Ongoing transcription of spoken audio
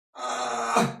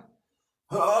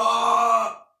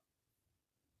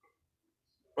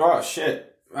Oh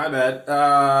shit, my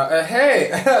bad. Hey,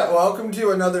 welcome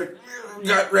to another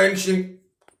gut-wrenching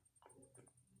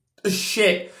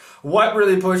shit. What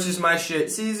really pushes my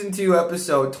shit? Season 2,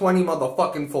 episode 20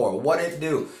 motherfucking 4. What it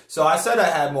do? So I said I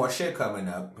had more shit coming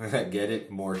up. Get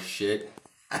it? More shit?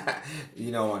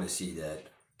 You don't want to see that.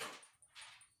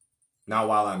 Not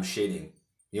while I'm shitting.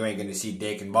 You ain't gonna see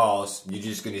dick and balls. You're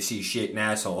just gonna see shit and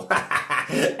asshole.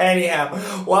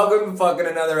 Anyhow, welcome to fucking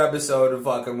another episode of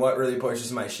fucking What Really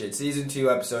Pushes My Shit. Season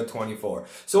 2, episode 24.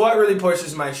 So what really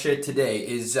pushes my shit today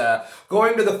is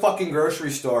going to the fucking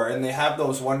grocery store, and they have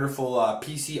those wonderful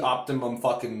PC Optimum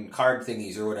fucking card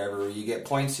thingies or whatever, where you get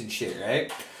points and shit,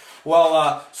 right?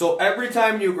 Well, so every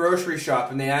time you grocery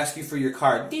shop and they ask you for your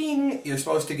card, ding, you're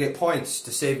supposed to get points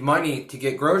to save money to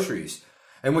get groceries.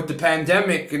 And with the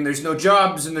pandemic, and there's no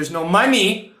jobs, and there's no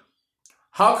money,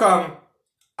 how come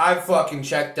I've fucking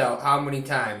checked out how many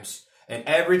times, and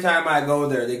every time I go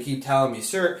there, they keep telling me,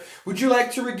 sir, would you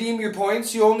like to redeem your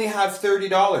points? You only have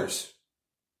 $30.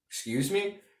 Excuse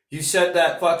me? You said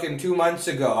that fucking 2 months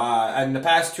ago. In the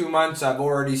past 2 months, I've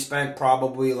already spent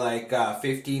probably like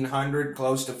 $1,500,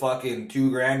 close to fucking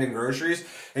 $2,000 in groceries,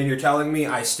 and you're telling me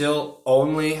I still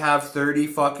only have $30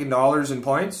 fucking dollars in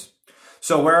points?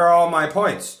 So where are all my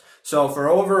points? So for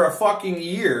over a fucking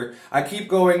year, I keep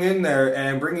going in there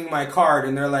and bringing my card,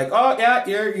 and they're like, oh yeah,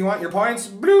 here, you want your points?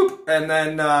 Bloop! And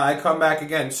then I come back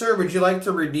again. Sir, would you like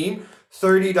to redeem?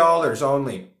 $30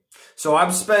 only. So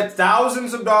I've spent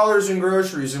thousands of dollars in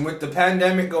groceries, and with the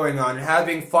pandemic going on, and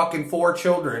having fucking 4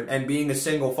 children, and being a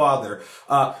single father,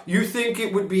 you think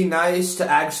it would be nice to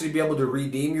actually be able to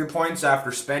redeem your points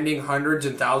after spending hundreds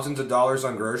and thousands of dollars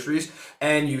on groceries,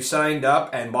 and you signed up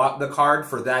and bought the card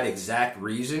for that exact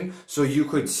reason, so you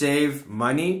could save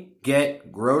money,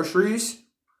 get groceries?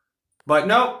 But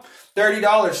no,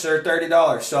 $30, sir,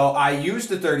 $30. So I used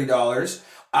the $30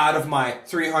 out of my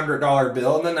 $300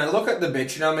 bill, and then I look at the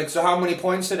bitch and I'm like, so how many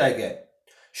points did I get?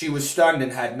 She was stunned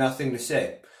and had nothing to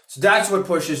say. So that's what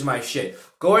pushes my shit.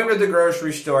 Going to the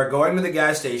grocery store, going to the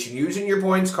gas station, using your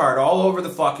points card all over the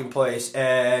fucking place,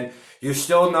 and you're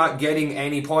still not getting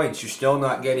any points. You're still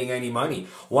not getting any money.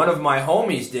 One of my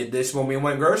homies did this when we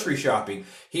went grocery shopping.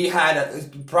 He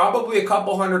had probably a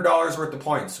couple $100 worth of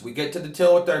points. We get to the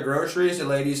till with our groceries, the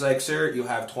lady's like, sir, you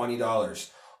have $20.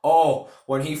 Oh,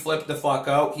 when he flipped the fuck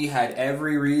out, he had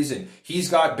every reason. He's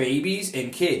got babies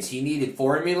and kids. He needed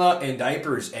formula and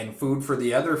diapers and food for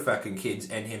the other fucking kids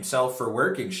and himself for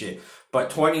work and shit.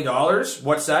 But $20,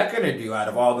 what's that gonna do out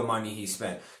of all the money he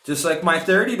spent? Just like my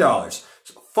 $30.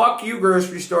 So fuck you,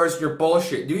 grocery stores, you're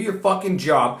bullshit. Do your fucking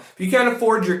job. If you can't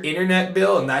afford your internet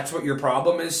bill and that's what your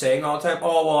problem is, saying all the time,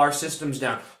 oh, well, our system's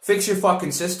down. Fix your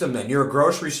fucking system then. You're a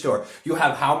grocery store. You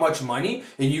have how much money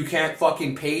and you can't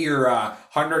fucking pay your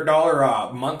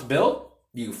 $100 month bill?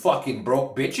 You fucking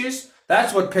broke bitches?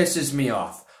 That's what pisses me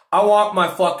off. I want my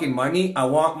fucking money. I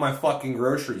want my fucking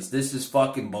groceries. This is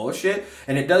fucking bullshit.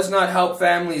 And it does not help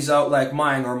families out like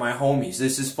mine or my homies.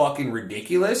 This is fucking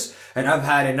ridiculous. And I've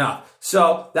had enough.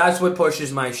 So that's what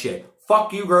pushes my shit.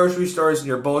 Fuck you, grocery stores, and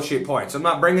your bullshit points. I'm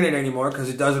not bringing it anymore because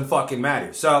it doesn't fucking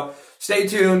matter. So stay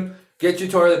tuned. Get your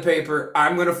toilet paper.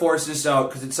 I'm going to force this out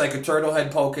because it's like a turtle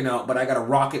head poking out, but I got a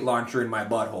rocket launcher in my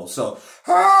butthole. So,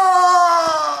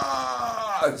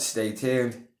 stay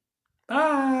tuned.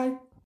 Bye.